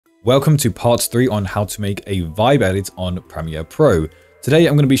Welcome to part 3 on how to make a vibe edit on Premiere Pro. Today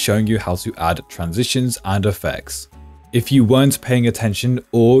I'm going to be showing you how to add transitions and effects. If you weren't paying attention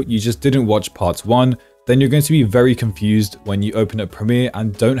or you just didn't watch part 1, then you're going to be very confused when you open up Premiere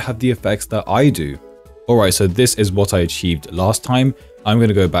and don't have the effects that I do. Alright, so this is what I achieved last time. I'm going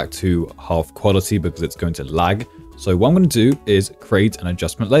to go back to half quality because it's going to lag. So what I'm going to do is create an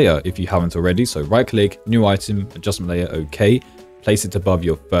adjustment layer if you haven't already. So right click, new item, adjustment layer, OK. Place it above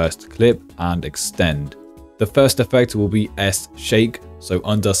your first clip and extend. The first effect will be S shake. So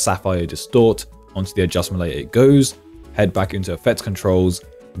under Sapphire Distort, onto the adjustment layer it goes. Head back into effects controls.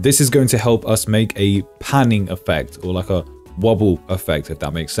 This is going to help us make a panning effect or like a wobble effect, if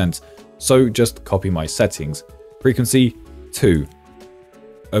that makes sense. So just copy my settings. Frequency 2.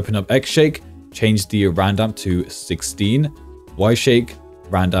 Open up X shake, change the randamp to 16. Y shake,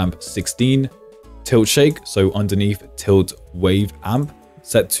 randamp 16. Tilt shake, so underneath tilt wave amp,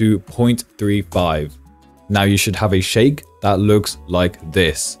 set to 0.35. Now you should have a shake that looks like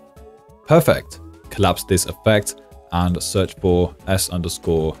this. Perfect. Collapse this effect and search for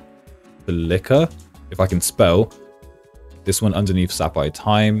S_flicker, if I can spell. This one underneath Sapphire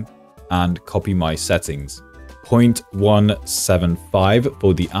time, and copy my settings. 0.175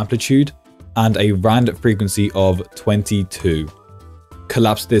 for the amplitude and a rand frequency of 22.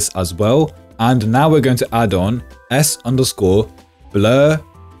 Collapse this as well. And now we're going to add on S_blur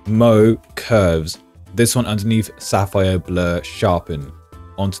mo curves. This one underneath Sapphire blur sharpen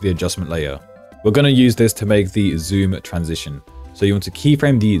onto the adjustment layer. We're going to use this to make the zoom transition. So you want to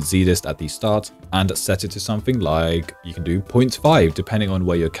keyframe the Z-list at the start and set it to something like, you can do 0.5 depending on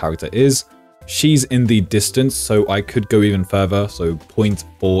where your character is. She's in the distance, so I could go even further, so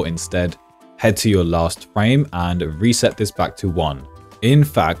 0.4 instead. Head to your last frame and reset this back to 1. In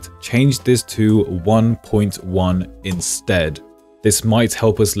fact, change this to 1.1 instead. This might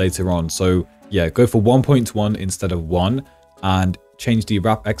help us later on. So yeah, go for 1.1 instead of 1 and change the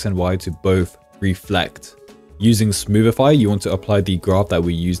wrap X and Y to both reflect. Using Smoothify, you want to apply the graph that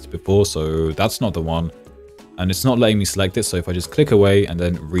we used before. So that's not the one. And it's not letting me select it. So if I just click away and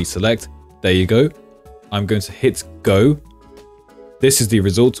then reselect, there you go. I'm going to hit go. This is the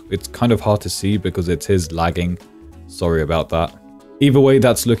result. It's kind of hard to see because it is lagging. Sorry about that. Either way,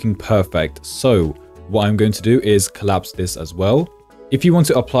 that's looking perfect. So what I'm going to do is collapse this as well. If you want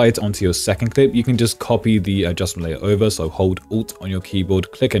to apply it onto your second clip, you can just copy the adjustment layer over. So hold Alt on your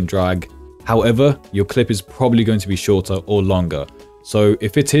keyboard, click and drag. However, your clip is probably going to be shorter or longer. So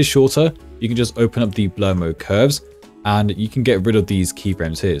if it is shorter, you can just open up the blur mode curves and you can get rid of these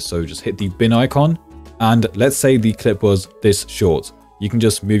keyframes here. So just hit the bin icon. And let's say the clip was this short. You can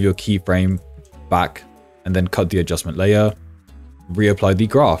just move your keyframe back and then cut the adjustment layer. Reapply the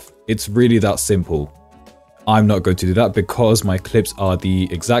graph. It's really that simple. I'm not going to do that because my clips are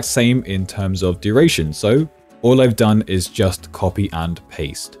the exact same in terms of duration. So all I've done is just copy and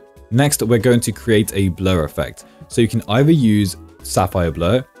paste. Next, we're going to create a blur effect. So you can either use Sapphire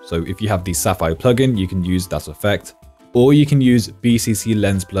Blur. So if you have the Sapphire plugin, you can use that effect. Or you can use BCC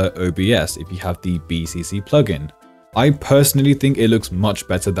Lens Blur OBS if you have the BCC plugin. I personally think it looks much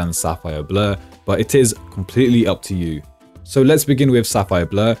better than Sapphire Blur, but it is completely up to you. So let's begin with Sapphire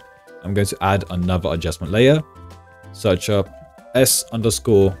Blur. I'm going to add another adjustment layer. Search up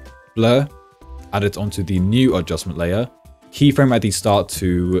S_blur. Add it onto the new adjustment layer. Keyframe at the start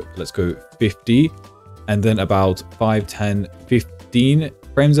to, let's go 50. And then about 5, 10, 15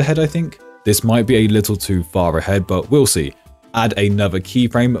 frames ahead, I think. This might be a little too far ahead, but we'll see. Add another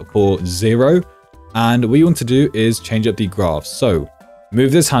keyframe for 0. And what you want to do is change up the graph. So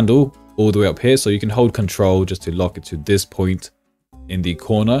move this handle all the way up here, so you can hold Control just to lock it to this point in the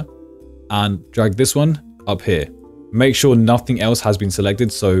corner and drag this one up here. Make sure nothing else has been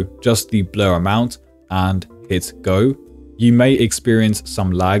selected, so just the blur amount, and hit go. You may experience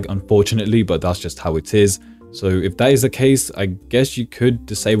some lag, unfortunately, but that's just how it is. So if that is the case, I guess you could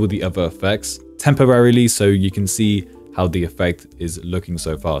disable the other effects temporarily so you can see how the effect is looking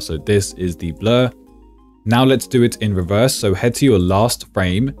so far. So this is the blur. Now let's do it in reverse. So head to your last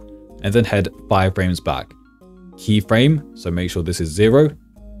frame and then head 5 frames back. Keyframe, so make sure this is 0,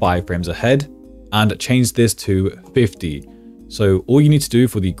 5 frames ahead, and change this to 50. So all you need to do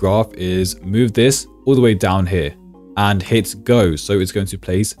for the graph is move this all the way down here and hit go. So it's going to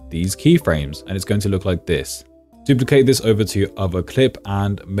place these keyframes and it's going to look like this. Duplicate this over to your other clip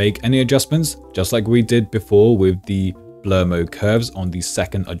and make any adjustments, just like we did before with the blur mode curves on the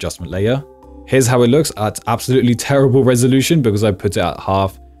second adjustment layer. Here's how it looks at absolutely terrible resolution because I put it at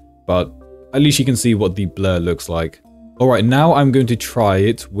half. But at least you can see what the blur looks like. Alright, now I'm going to try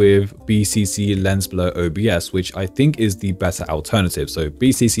it with BCC Lens Blur OBS, which I think is the better alternative. So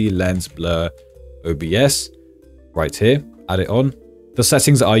BCC Lens Blur OBS, right here, add it on. The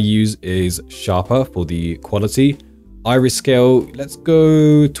settings I use is sharper for the quality. Iris scale, let's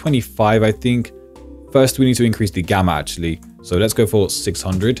go 25, I think. First, we need to increase the gamma actually. So let's go for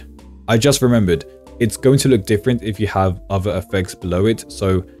 600. I just remembered, it's going to look different if you have other effects below it.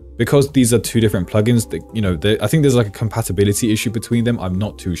 So because these are two different plugins, that, you know, I think there's like a compatibility issue between them. I'm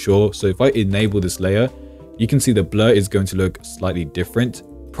not too sure. So if I enable this layer, you can see the blur is going to look slightly different.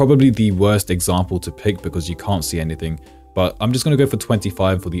 Probably the worst example to pick because you can't see anything. But I'm just going to go for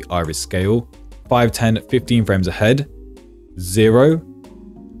 25 for the iris scale. 5, 10, 15 frames ahead. 0.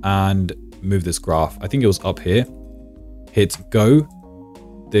 And move this graph. I think it was up here. Hit go.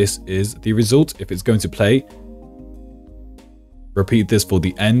 This is the result if it's going to play. Repeat this for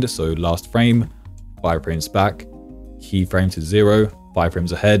the end, so last frame, 5 frames back, keyframe to 0, 5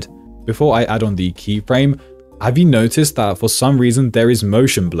 frames ahead. Before I add on the keyframe, have you noticed that for some reason there is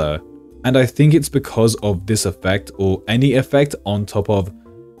motion blur? And I think it's because of this effect or any effect on top of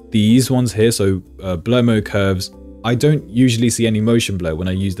these ones here, so blur mode curves. I don't usually see any motion blur when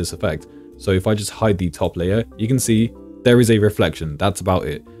I use this effect. So if I just hide the top layer, you can see there is a reflection, that's about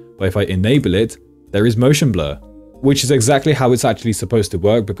it. But if I enable it, there is motion blur, which is exactly how it's actually supposed to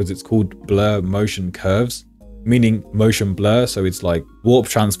work because it's called blur motion curves, meaning motion blur. So it's like warp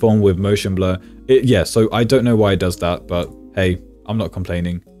transform with motion blur. Yeah, so I don't know why it does that, but hey, I'm not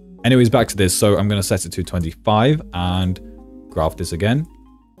complaining. Anyways, back to this. So I'm going to set it to 25 and graph this again.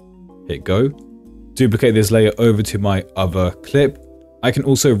 Hit go. Duplicate this layer over to my other clip. I can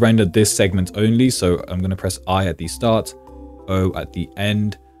also render this segment only. So I'm going to press I at the start, O at the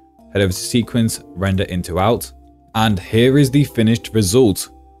end, head over to sequence, render into out. And here is the finished result.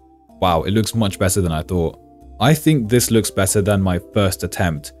 Wow, it looks much better than I thought. I think this looks better than my first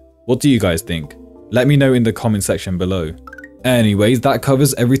attempt. What do you guys think? Let me know in the comment section below. Anyways, that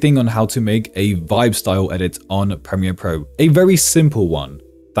covers everything on how to make a vibe style edit on Premiere Pro. A very simple one.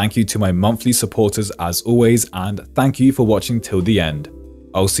 Thank you to my monthly supporters as always, and thank you for watching till the end.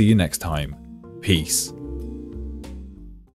 I'll see you next time. Peace.